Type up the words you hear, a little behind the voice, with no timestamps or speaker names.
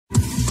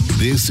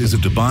This is a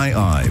Dubai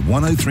Eye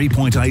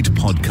 103.8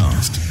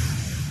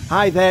 podcast.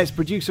 Hi there, it's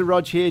producer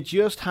Rog here,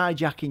 just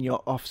hijacking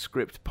your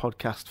off-script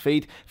podcast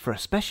feed for a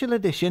special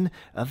edition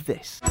of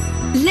this.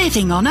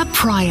 Living on a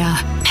Prayer,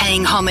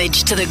 paying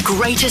homage to the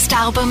greatest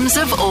albums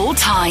of all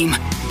time.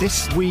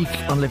 This week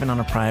on Living on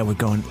a Prayer, we're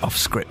going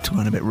off-script, we're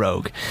going a bit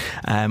rogue.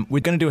 We're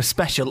going to do a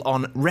special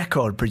on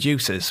record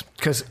producers,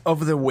 because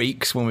over the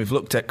weeks when we've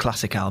looked at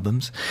classic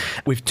albums,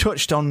 we've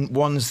touched on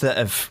ones that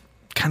have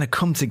kind of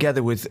come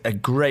together with a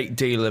great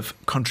deal of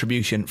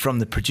contribution from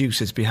the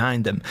producers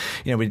behind them.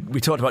 You know, we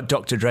talked about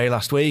Dr. Dre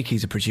last week.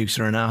 He's a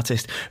producer and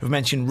artist. We've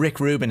mentioned Rick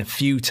Rubin a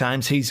few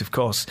times. He's, of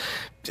course,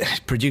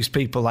 produced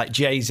people like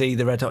Jay-Z,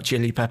 the Red Hot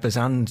Chili Peppers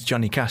and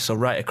Johnny Cash, so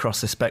right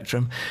across the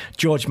spectrum.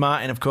 George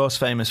Martin, of course,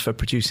 famous for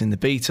producing the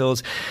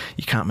Beatles.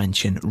 You can't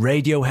mention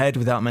Radiohead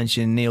without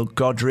mentioning Neil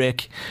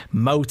Godrich.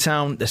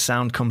 Motown, the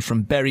sound comes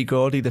from Berry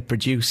Gordy, the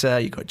producer.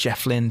 You've got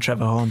Jeff Lynne,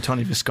 Trevor Horn,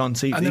 Tony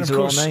Visconti. And these then, are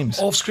of course, all names.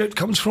 off-script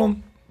comes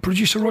from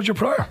producer Roger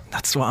Pryor.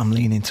 That's what I'm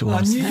leaning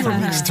towards. I knew you were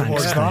leaning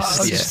towards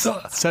that. Yeah.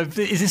 So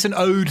is this an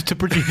ode to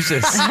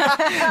producers?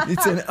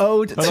 It's an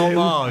ode to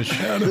homage.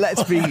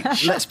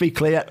 let's be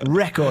clear,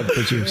 record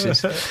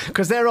producers,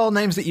 because they're all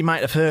names that you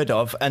might have heard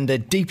of and they're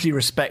deeply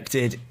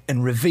respected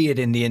and revered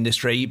in the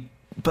industry.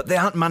 But they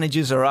aren't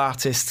managers or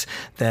artists,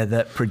 they're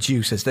the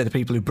producers, they're the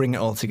people who bring it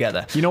all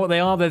together. You know what they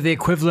are? They're the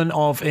equivalent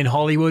of, in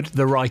Hollywood,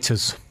 the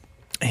writers.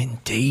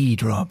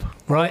 Indeed, Rob.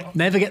 Right?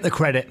 Never get the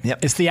credit.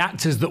 Yep. It's the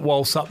actors that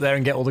waltz up there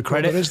and get all the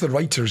credit. Well, there is the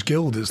Writers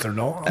Guild, is there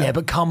not? Yeah,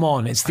 but come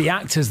on. It's the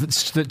actors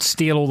that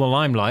steal all the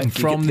limelight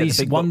from get these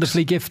the big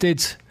wonderfully gifted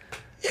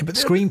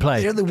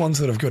screenplay. They're the ones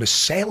that have got to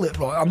sell it.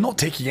 Right? I'm not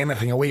taking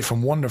anything away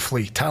from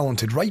wonderfully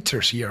talented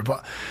writers here,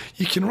 but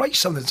you can write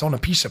something that's on a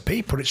piece of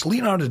paper. It's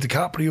Leonardo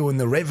DiCaprio in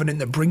The Revenant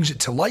that brings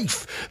it to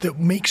life, that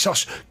makes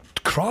us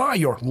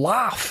cry or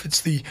laugh.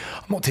 I'm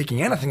not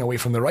taking anything away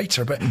from the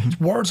writer, but it's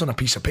words on a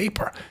piece of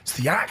paper. It's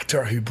the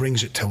actor who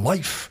brings it to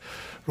life.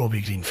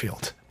 Robbie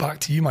Greenfield. Back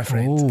to you, my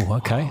friend. Oh,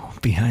 okay.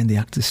 Behind the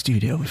Actors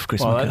Studio with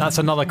Chris McKenna. That's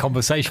another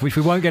conversation which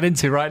we won't get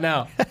into right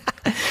now.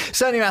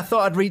 So anyway, I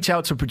thought I'd reach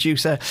out to a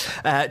producer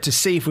to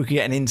see if we could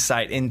get an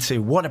insight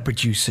into what a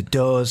producer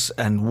does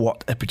and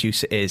what a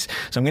producer is.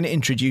 So I'm going to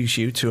introduce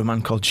you to a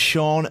man called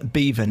Sean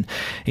Bevan.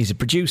 He's a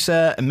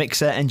producer, a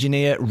mixer,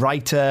 engineer,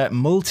 writer,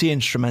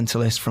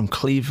 multi-instrumentalist from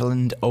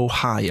Cleveland,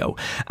 Ohio.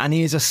 And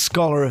he is a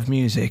scholar of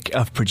music,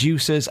 of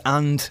producers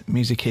and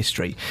music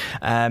history.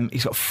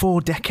 He's got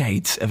 4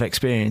 decades of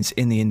experience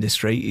in the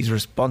industry. He's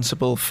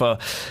responsible for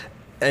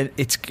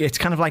it's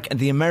kind of like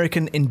the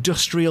American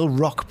industrial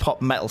rock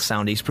pop metal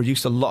sound. He's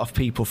produced a lot of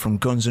people from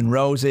Guns N'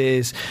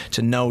 Roses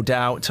to No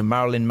Doubt to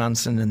Marilyn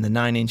Manson and the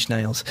Nine Inch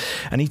Nails.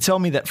 And he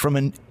told me that from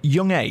a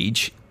young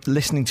age,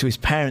 listening to his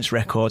parents'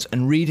 records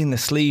and reading the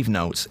sleeve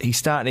notes, he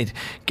started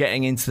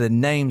getting into the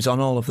names on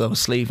all of those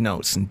sleeve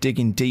notes and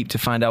digging deep to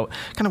find out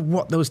kind of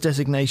what those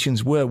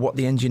designations were, what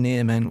the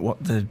engineer meant,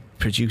 what the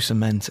producer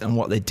meant and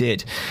what they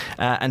did,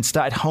 and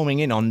started homing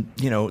in on,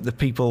 the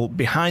people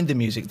behind the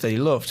music that he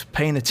loved,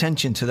 paying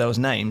attention to those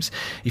names.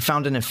 He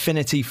found an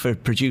affinity for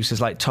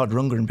producers like Todd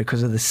Rundgren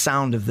because of the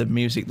sound of the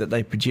music that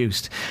they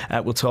produced.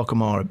 We'll talk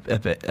more a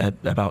bit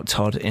about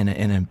Todd in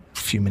a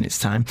few minutes'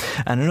 time.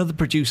 And another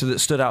producer that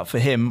stood out for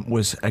him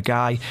was a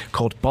guy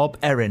called Bob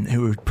Erin,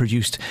 who had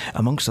produced,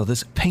 amongst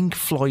others, Pink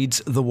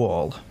Floyd's The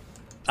Wall.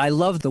 I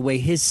loved the way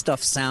his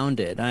stuff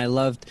sounded. And I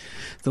loved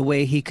the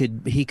way he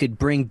could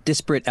bring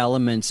disparate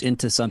elements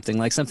into something,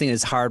 like something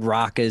as hard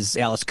rock as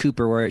Alice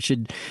Cooper, where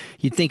you'd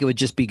think it would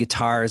just be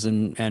guitars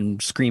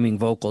and screaming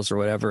vocals or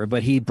whatever.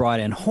 But he brought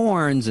in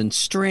horns and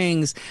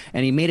strings,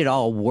 and he made it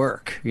all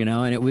work, and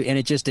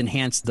it just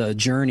enhanced the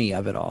journey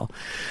of it all.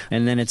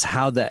 And then it's,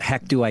 how the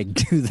heck do I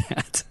do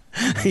that?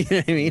 You know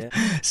what I mean?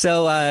 Yeah.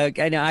 So I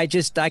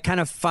kind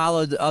of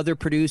followed other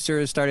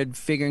producers, started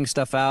figuring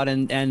stuff out,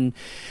 and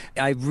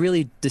I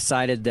really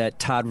decided that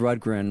Todd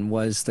Rundgren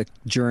was the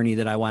journey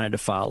that I wanted to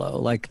follow.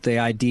 Like the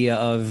idea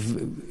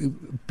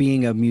of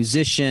being a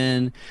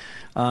musician,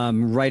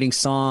 writing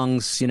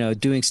songs,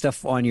 doing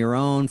stuff on your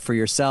own for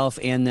yourself,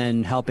 and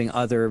then helping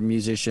other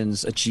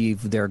musicians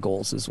achieve their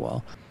goals as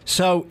well.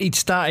 So he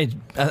started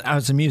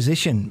as a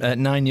musician at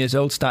 9 years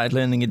old, started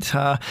learning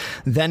guitar.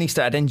 Then he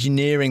started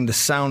engineering the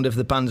sound of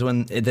the bands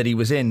that he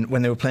was in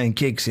when they were playing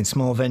gigs in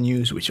small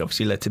venues, which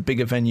obviously led to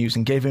bigger venues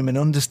and gave him an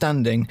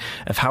understanding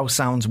of how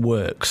sound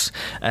works.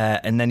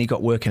 And then he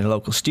got work in a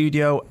local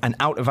studio, and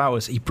out of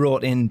hours he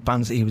brought in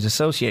bands that he was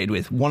associated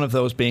with, one of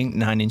those being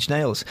Nine Inch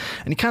Nails.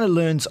 And he kind of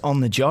learns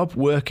on the job,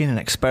 working and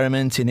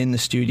experimenting in the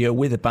studio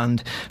with a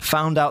band,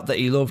 found out that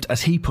he loved,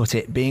 as he put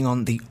it, being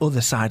on the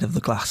other side of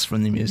the glass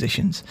from the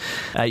musicians.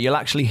 You'll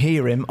actually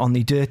hear him on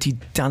the Dirty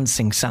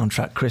Dancing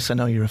soundtrack. Chris, I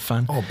know you're a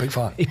fan. Oh, big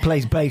fan. He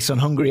plays bass on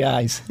Hungry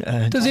Eyes.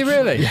 Does he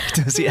really? Yeah,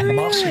 does he? Really?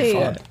 Massive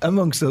fan.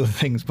 Amongst other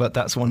things, but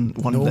that's one.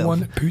 No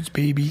one puts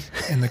baby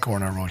in the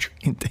corner, Roger.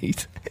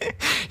 Indeed.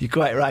 You're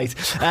quite right.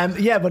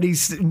 Yeah, but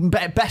he's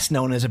best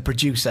known as a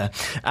producer.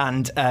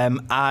 And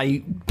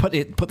I put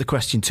the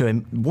question to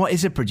him, what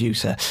is a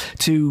producer?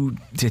 To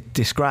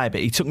describe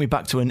it, he took me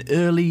back to an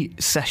early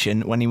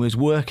session when he was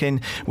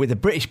working with a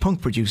British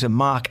punk producer,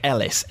 Mark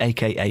Ellis,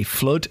 a.k.a.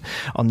 Flood,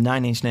 on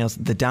Nine Inch Nails'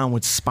 The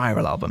Downward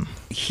Spiral album.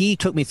 He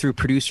took me through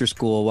producer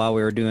school while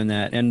we were doing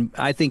that, and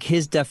I think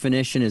his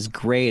definition is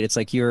great. It's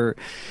like you're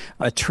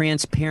a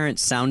transparent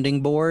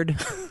sounding board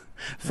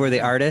for the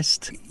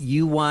artist.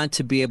 You want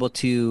to be able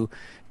to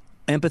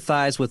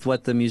empathize with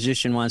what the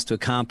musician wants to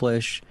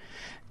accomplish,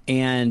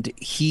 and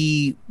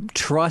he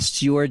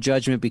trusts your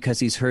judgment because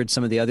he's heard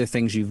some of the other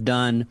things you've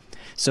done,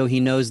 so he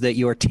knows that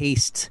your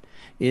taste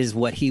is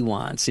what he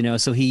wants,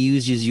 so he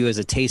uses you as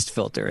a taste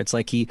filter. It's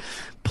like he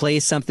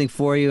plays something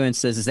for you and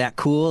says, is that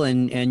cool?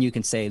 And you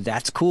can say,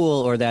 that's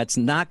cool, or that's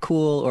not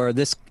cool, or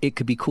it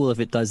could be cool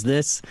if it does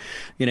this,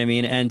 you know what I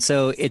mean? And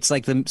so it's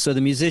like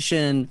the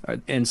musician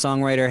and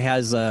songwriter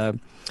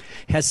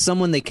has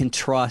someone they can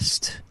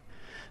trust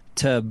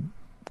to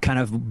kind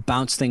of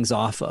bounce things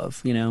off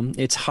of.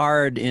 It's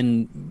hard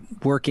in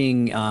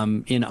working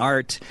in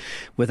art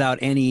without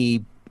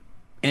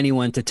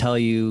anyone to tell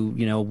you,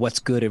 what's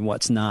good and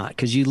what's not,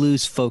 because you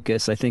lose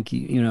focus. I think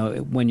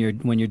when you're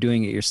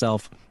doing it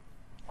yourself.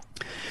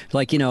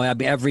 Like,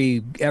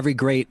 every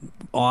great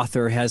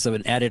author has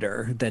an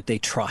editor that they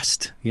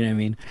trust, you know what I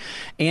mean?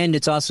 And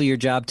it's also your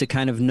job to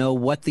kind of know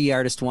what the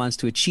artist wants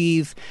to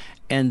achieve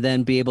and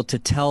then be able to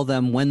tell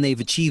them when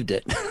they've achieved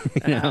it,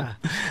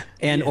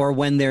 or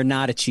when they're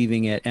not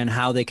achieving it, and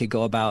how they could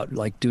go about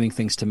like doing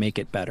things to make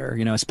it better,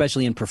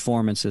 especially in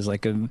performances,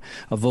 like a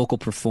vocal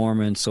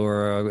performance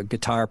or a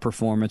guitar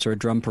performance or a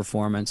drum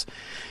performance.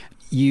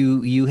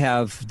 You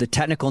have the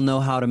technical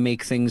know-how to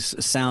make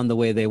things sound the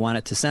way they want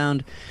it to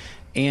sound,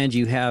 and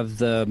you have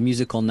the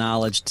musical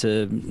knowledge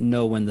to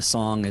know when the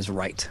song is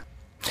right.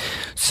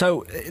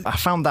 So I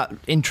found that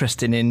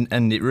interesting,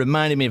 and it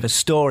reminded me of a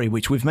story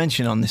which we've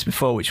mentioned on this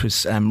before, which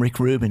was Rick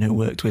Rubin, who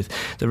worked with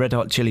the Red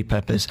Hot Chili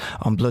Peppers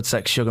on Blood,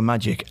 Sex, Sugar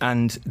Magic,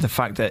 and the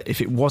fact that if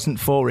it wasn't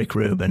for Rick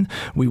Rubin,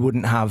 we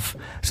wouldn't have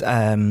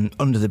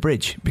Under the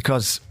Bridge,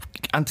 because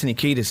Anthony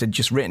Kiedis had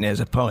just written it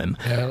as a poem,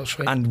 that's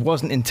right, and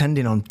wasn't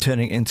intending on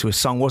turning it into a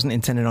song, wasn't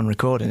intending on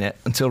recording it,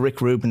 until Rick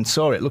Rubin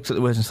saw it, looked at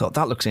the words and thought,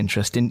 that looks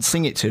interesting,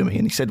 sing it to me.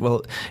 And he said,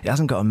 well, it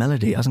hasn't got a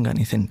melody, it hasn't got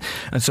anything.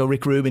 And so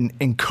Rick Rubin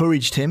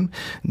encouraged him,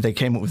 they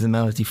came up with the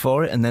melody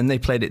for it, and then they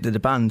played it to the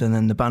band, and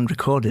then the band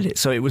recorded it.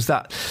 So it was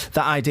that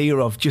idea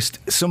of just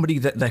somebody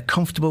that they're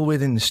comfortable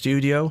with in the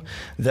studio,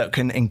 that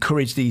can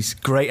encourage these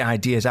great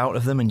ideas out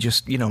of them and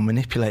just,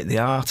 manipulate the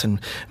art and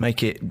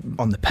make it,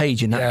 on the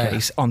page in that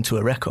case, onto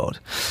a record.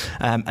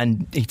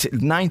 And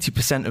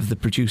 90% of the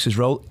producer's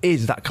role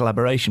is that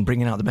collaboration,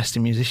 bringing out the best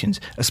in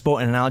musicians. A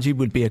sporting analogy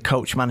would be a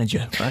coach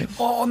manager, right?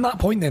 On that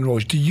point then,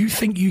 Rog, do you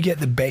think you get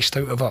the best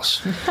out of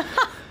us?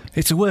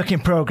 It's a work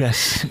in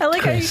progress. I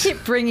like Chris. how you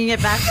keep bringing it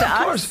back to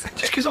us.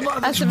 Just because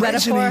it's a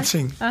metaphor.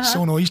 resonating.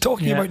 So no, he's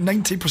talking about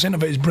 90%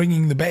 of it is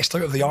bringing the best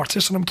out of the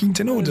artist, and I'm keen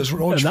to know, does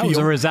Rog that feel... was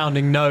a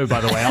resounding no,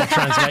 by the way. I'll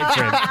translate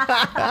for him.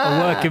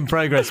 A work in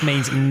progress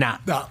means nah.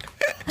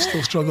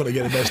 Still struggle to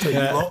get the best out of you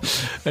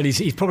lot. And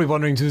he's probably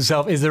wondering to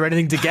himself, is there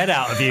anything to get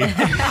out of you?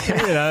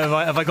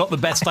 Have I got the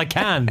best I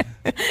can?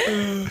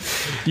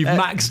 You've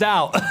maxed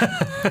out.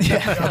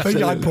 I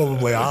think I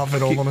probably have,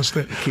 in all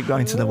honesty. Keep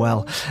going to the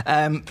well.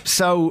 And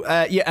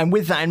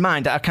with that in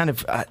mind, I kind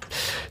of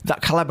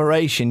that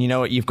collaboration,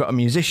 you've got a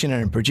musician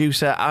and a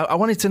producer. I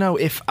wanted to know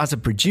if, as a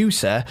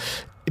producer,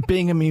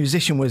 being a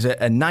musician was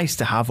a nice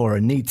to have or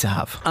a need to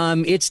have.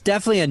 It's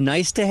definitely a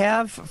nice to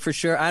have, for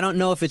sure. I don't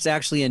know if it's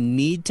actually a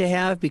need to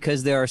have,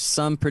 because there are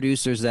some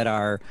producers that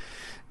are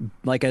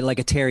like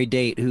a Terry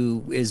Date,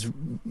 who is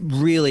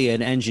really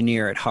an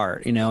engineer at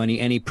heart, and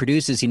he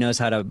produces. He knows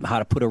how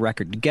to put a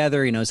record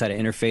together. He knows how to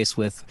interface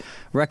with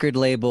record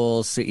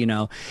labels. He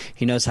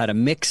knows how to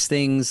mix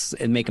things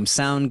and make them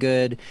sound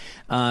good,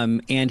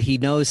 and he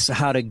knows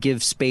how to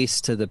give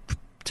space to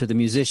the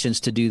musicians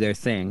to do their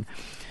thing.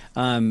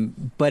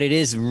 But it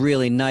is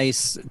really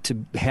nice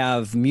to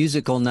have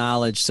musical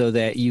knowledge so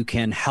that you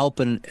can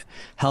help a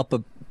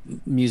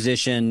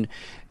musician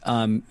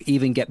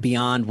even get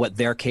beyond what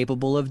they're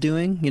capable of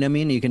doing. You know what I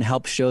mean? You can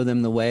help show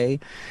them the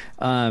way.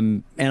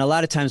 And a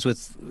lot of times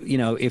with,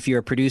 if you're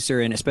a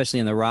producer, and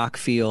especially in the rock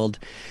field,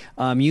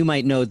 you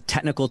might know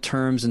technical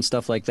terms and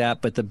stuff like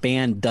that, but the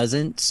band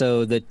doesn't.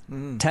 So the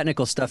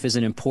technical stuff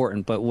isn't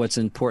important, but what's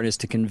important is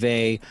to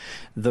convey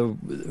the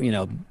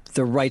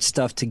right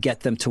stuff to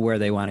get them to where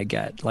they want to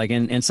get.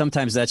 And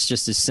sometimes that's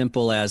just as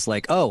simple as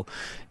like, oh,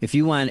 if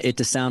you want it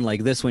to sound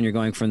like this when you're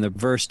going from the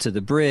verse to the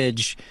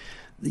bridge,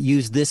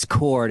 use this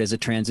chord as a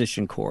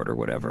transition chord or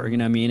whatever, you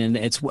know what I mean? And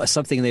it's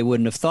something they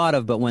wouldn't have thought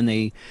of, but when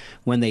they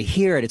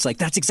hear it, it's like,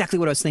 that's exactly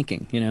what I was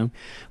thinking,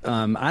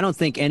 I don't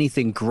think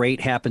anything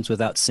great happens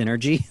without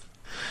synergy.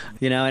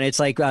 And it's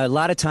like a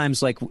lot of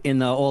times, like in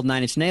the old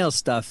Nine Inch Nails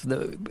stuff,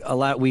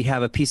 we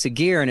have a piece of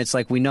gear and it's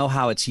like we know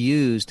how it's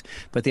used,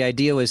 but the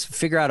idea was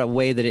figure out a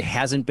way that it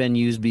hasn't been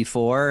used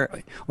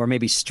before, or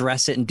maybe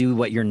stress it and do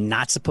what you're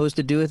not supposed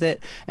to do with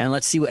it, and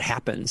let's see what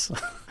happens.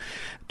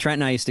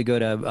 Trent and I used to go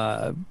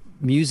to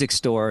music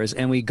stores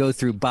and we go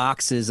through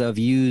boxes of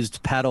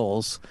used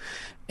pedals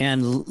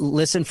and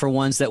listen for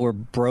ones that were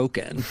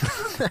broken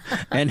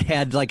and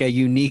had like a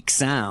unique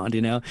sound,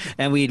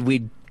 and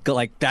we'd go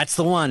like, that's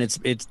the one.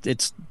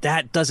 It's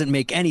that doesn't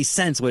make any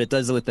sense what it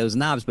does with those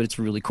knobs, but it's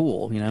really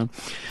cool,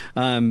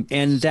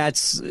 and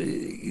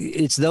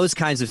it's those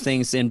kinds of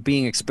things, and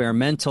being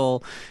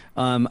experimental.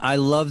 I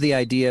love the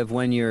idea of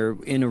when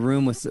you're in a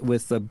room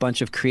with a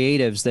bunch of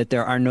creatives that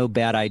there are no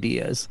bad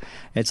ideas.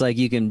 It's like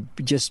you can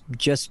just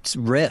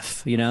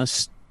riff,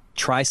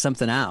 try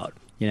something out,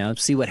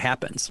 see what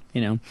happens,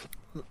 You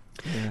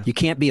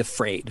can't be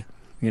afraid.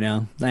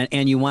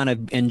 And you want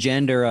to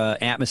engender an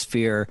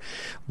atmosphere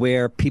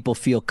where people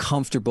feel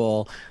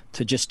comfortable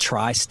to just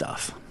try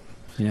stuff,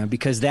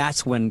 because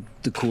that's when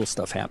the cool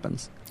stuff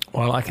happens.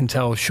 Well, I can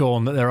tell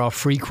Sean that there are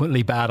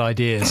frequently bad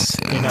ideas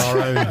in our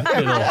own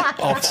little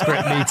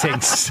off-script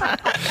meetings.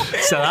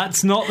 So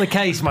that's not the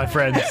case, my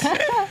friends.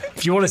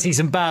 If you want to see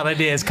some bad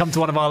ideas, come to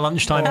one of our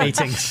lunchtime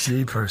meetings.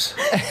 Jeepers.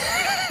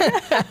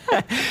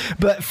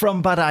 But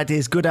from bad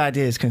ideas, good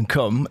ideas can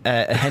come.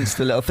 Hence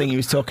the little thing he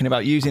was talking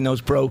about, using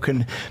those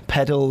broken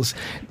pedals.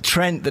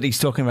 Trent that he's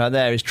talking about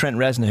there is Trent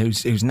Reznor,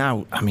 who's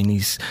now,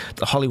 he's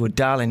the Hollywood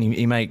darling.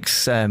 He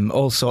makes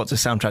all sorts of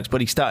soundtracks,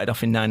 but he started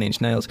off in Nine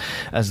Inch Nails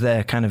as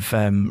their kind of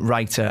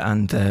writer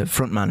and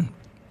frontman.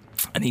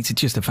 And he's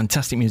just a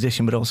fantastic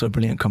musician, but also a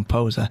brilliant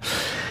composer.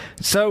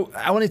 So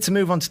I wanted to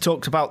move on to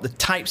talk about the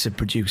types of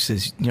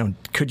producers.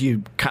 Could you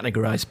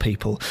categorise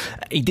people?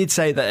 He did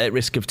say that, at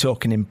risk of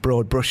talking in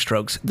broad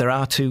brushstrokes, there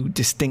are two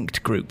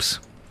distinct groups.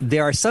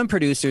 There are some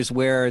producers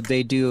where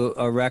they do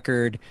a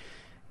record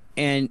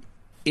and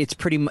it's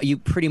you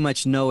pretty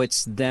much know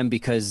it's them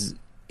because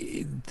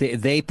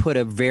they put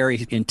a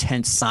very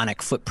intense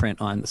sonic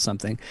footprint on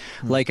something,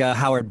 like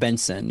Howard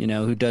Benson,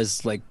 who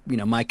does like,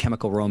 My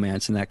Chemical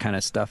Romance and that kind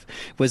of stuff,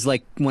 was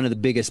like one of the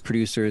biggest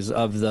producers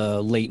of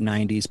the late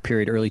 90s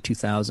period, early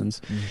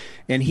 2000s.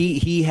 And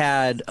he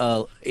had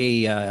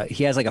he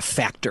has like a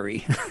factory,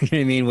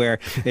 where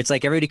it's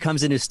like everybody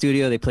comes into the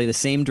studio, they play the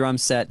same drum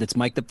set that's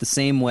mic'd up the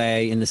same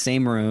way in the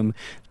same room.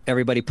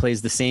 Everybody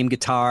plays the same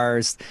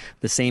guitars,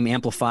 the same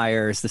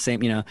amplifiers, the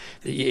same,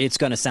 it's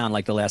going to sound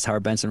like the last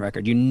Howard Benson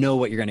record. You know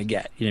what you're going to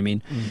get. You know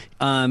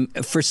what I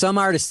mean? For some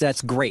artists,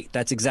 that's great.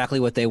 That's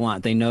exactly what they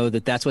want. They know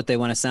that that's what they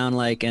want to sound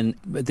like, and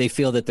they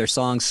feel that their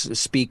songs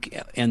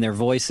speak and their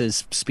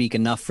voices speak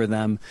enough for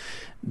them,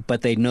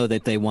 but they know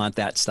that they want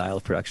that style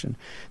of production.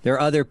 There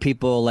are other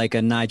people like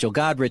a Nigel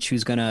Godrich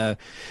who's going to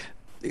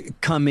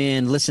come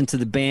in, listen to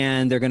the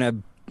band. They're going to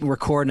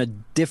record in a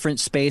different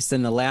space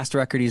than the last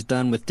record he's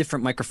done, with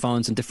different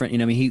microphones and different,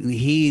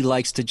 he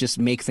likes to just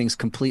make things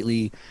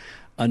completely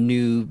a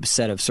new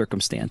set of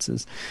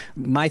circumstances.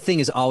 My thing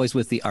is always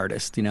with the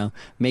artist,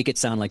 make it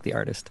sound like the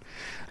artist.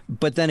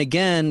 But then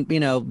again,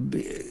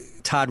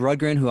 Todd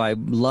Rundgren, who I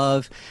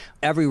love,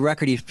 every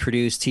record he's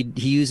produced, he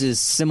uses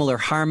similar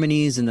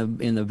harmonies in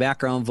the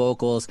background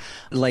vocals.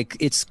 Like,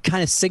 it's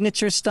kind of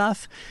signature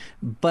stuff,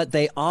 but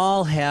they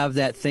all have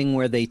that thing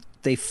where they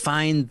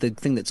find the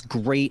thing that's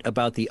great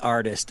about the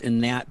artist,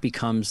 and that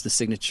becomes the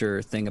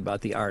signature thing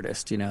about the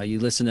artist. You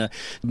listen to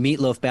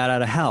Meatloaf, Bat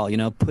Out of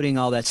Hell, putting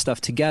all that stuff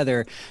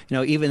together,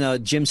 even though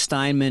Jim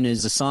Steinman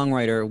is a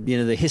songwriter,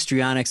 the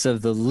histrionics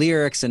of the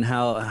lyrics and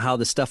how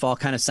the stuff all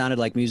kind of sounded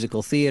like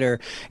musical theater.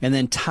 And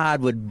then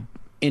Todd would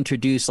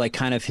introduce like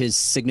kind of his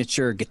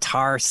signature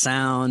guitar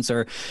sounds,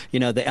 or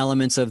the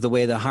elements of the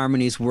way the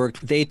harmonies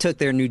worked. They took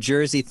their New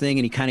Jersey thing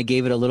and he kind of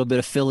gave it a little bit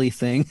of Philly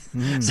thing.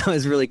 So it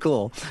was really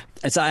cool.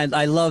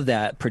 I love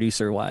that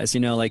producer wise.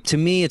 Like, to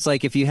me, it's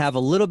like if you have a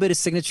little bit of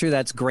signature,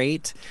 that's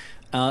great,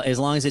 as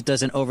long as it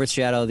doesn't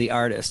overshadow the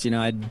artist.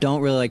 I don't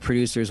really like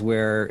producers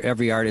where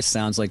every artist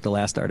sounds like the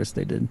last artist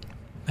they did.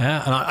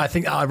 Yeah,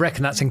 and I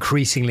reckon that's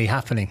increasingly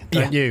happening,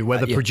 don't you? Where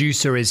the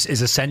producer is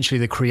essentially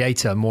the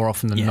creator more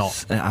often than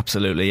not.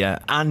 Absolutely, yeah.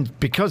 And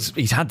because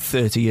he's had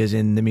 30 years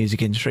in the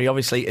music industry,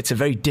 obviously it's a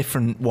very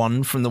different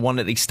one from the one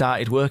that he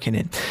started working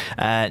in.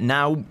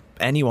 Now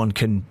anyone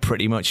can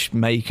pretty much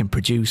make and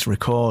produce,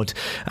 record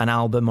an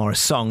album or a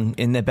song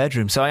in their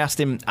bedroom. So I asked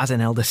him, as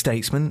an elder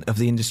statesman of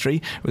the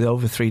industry with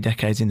over 3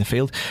 decades in the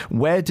field,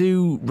 where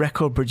do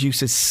record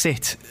producers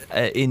sit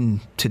in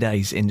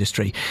today's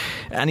industry?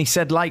 And he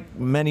said, like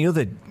many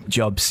other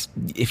jobs,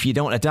 if you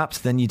don't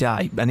adapt, then you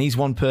die. And he's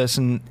one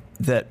person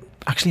that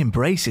actually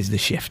embraces the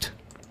shift.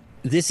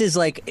 This is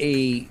like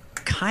a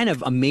kind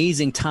of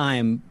amazing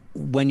time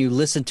when you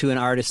listen to an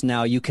artist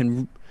now. You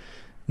can,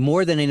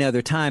 more than any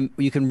other time,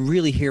 you can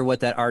really hear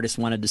what that artist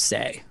wanted to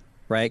say,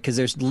 right? Because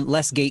there's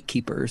less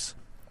gatekeepers.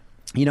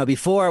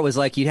 Before it was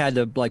like you had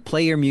to like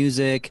play your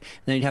music,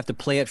 then you'd have to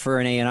play it for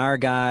an A&R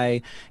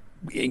guy,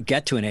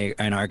 get to an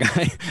A&R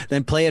guy,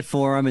 then play it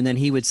for him, and then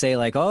he would say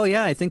like, "Oh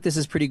yeah, I think this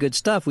is pretty good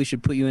stuff. We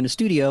should put you in a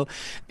studio,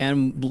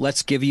 and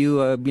let's give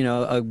you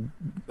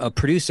a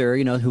producer,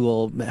 who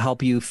will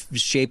help you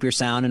shape your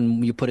sound,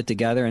 and you put it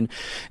together."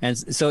 And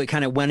so it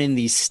kind of went in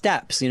these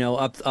steps,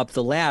 up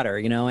the ladder,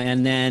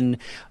 and then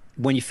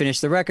when you finish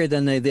the record,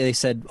 then they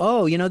said,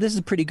 "Oh, this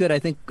is pretty good. I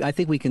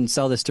think we can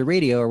sell this to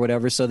radio or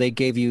whatever." So they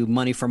gave you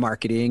money for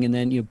marketing, and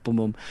then boom,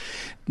 boom.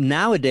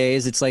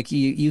 Nowadays, it's like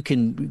you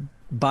can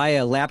buy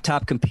a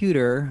laptop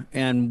computer,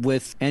 and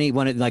with any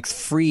one of like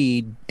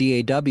free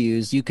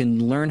DAWs, you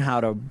can learn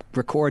how to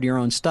record your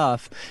own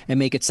stuff and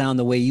make it sound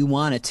the way you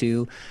want it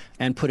to,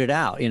 and put it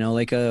out.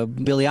 Like a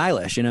Billie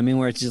Eilish.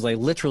 Where it's just like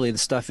literally the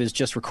stuff is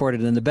just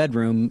recorded in the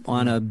bedroom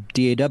on a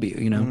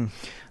DAW.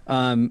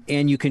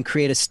 And you can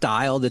create a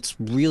style that's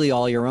really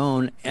all your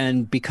own,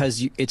 and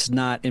because you're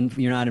not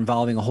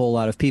involving a whole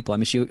lot of people. I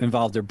mean, she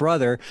involved her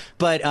brother,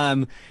 but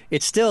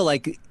it's still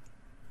like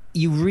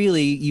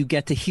you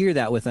get to hear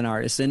that with an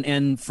artist.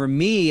 And for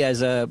me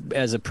as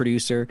a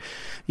producer,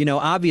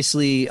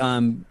 obviously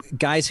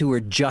guys who are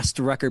just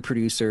record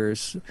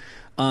producers,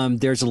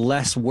 there's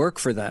less work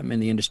for them in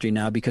the industry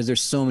now because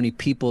there's so many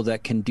people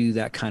that can do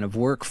that kind of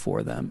work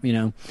for them,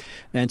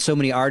 and so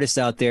many artists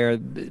out there,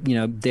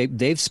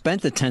 they've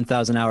spent the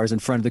 10,000 hours in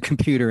front of the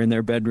computer in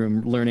their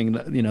bedroom learning,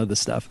 the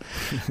stuff.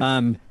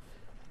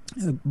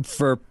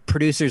 For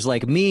producers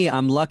like me,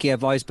 I'm lucky.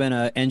 I've always been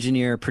an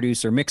engineer,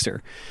 producer,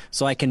 mixer,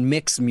 so I can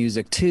mix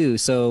music too.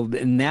 So,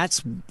 and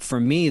that's for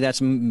me.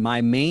 That's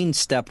my main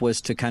step, was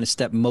to kind of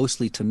step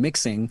mostly to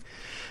mixing,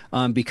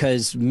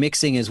 because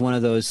mixing is one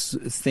of those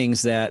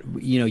things that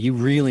you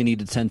really need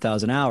the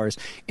 10,000 hours,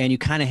 and you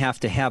kind of have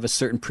to have a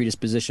certain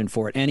predisposition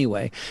for it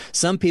anyway.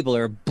 Some people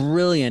are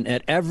brilliant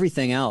at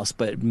everything else,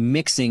 but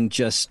mixing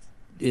just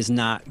is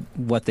not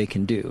what they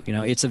can do.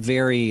 It's a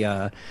very,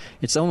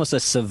 it's almost a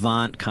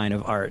savant kind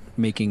of art,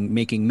 making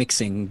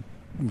mixing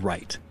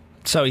right.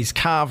 So he's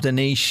carved a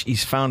niche,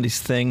 he's found his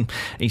thing,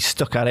 he's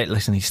stuck at it.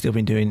 Listen, he's still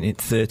been doing it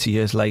 30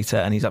 years later,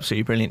 and he's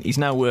absolutely brilliant. He's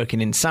now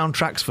working in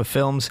soundtracks for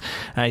films.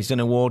 He's done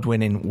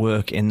award-winning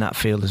work in that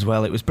field as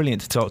well. It was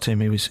brilliant to talk to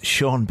him. He was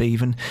Sean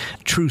Beavan,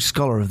 true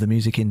scholar of the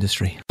music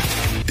industry.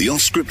 The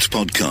Off Script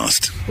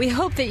Podcast. We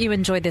hope that you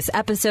enjoyed this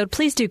episode.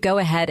 Please do go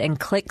ahead and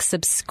click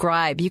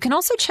subscribe. You can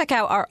also check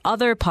out our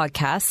other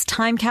podcasts,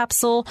 Time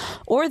Capsule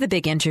or The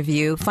Big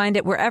Interview. Find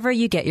it wherever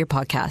you get your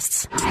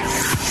podcasts.